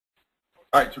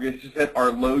All right, so we're going to set our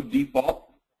load default.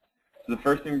 So the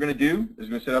first thing we're going to do is we're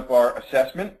going to set up our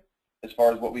assessment as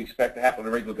far as what we expect to happen on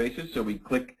a regular basis. So we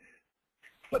click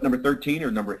button number 13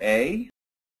 or number A,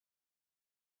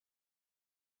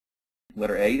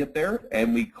 letter A up there,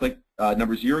 and we click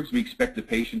number 0 because we expect the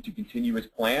patient to continue as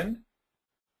planned.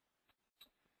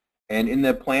 And in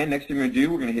the plan, next thing we're going to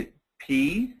do, we're going to hit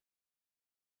P,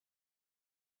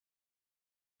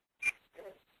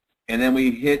 and then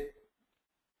we hit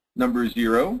number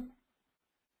 0.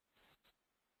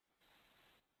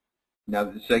 Now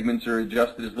that the segments are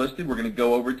adjusted as listed, we're going to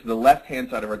go over to the left-hand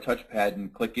side of our touchpad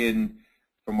and click in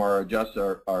from our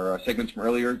segments from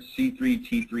earlier, C3,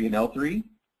 T3, and L3.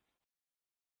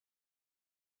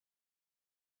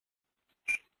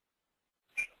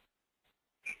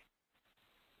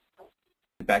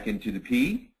 Back into the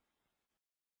P.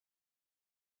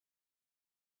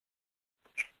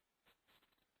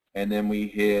 And then we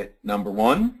hit number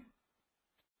 1.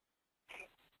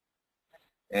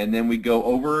 And then we go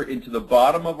over into the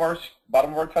bottom of our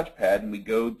touchpad, and we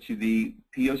go to the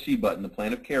POC button, the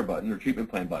plan of care button, or treatment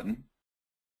plan button.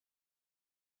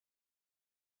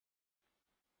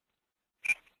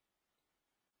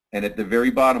 And at the very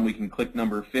bottom, we can click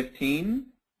number 15,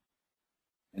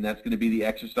 and that's going to be the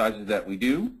exercises that we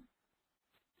do.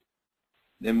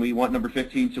 Then we want number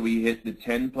 15, so we hit the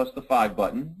 10 plus the 5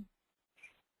 button.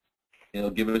 It'll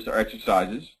give us our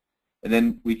exercises. And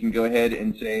then we can go ahead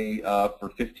and say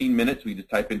for 15 minutes, we just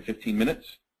type in 15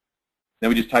 minutes. Then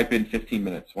we just type in 15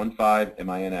 minutes, 15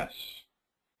 MINS.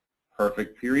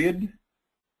 Perfect, period.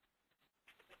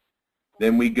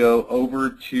 Then we go over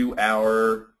to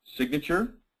our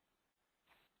signature.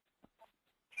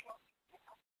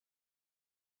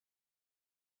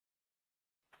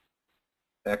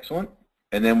 Excellent.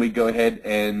 And then we go ahead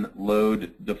and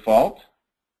load default.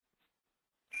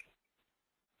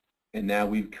 And now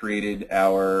we've created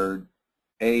our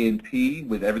A and P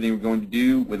with everything we're going to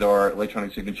do with our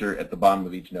electronic signature at the bottom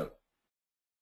of each note.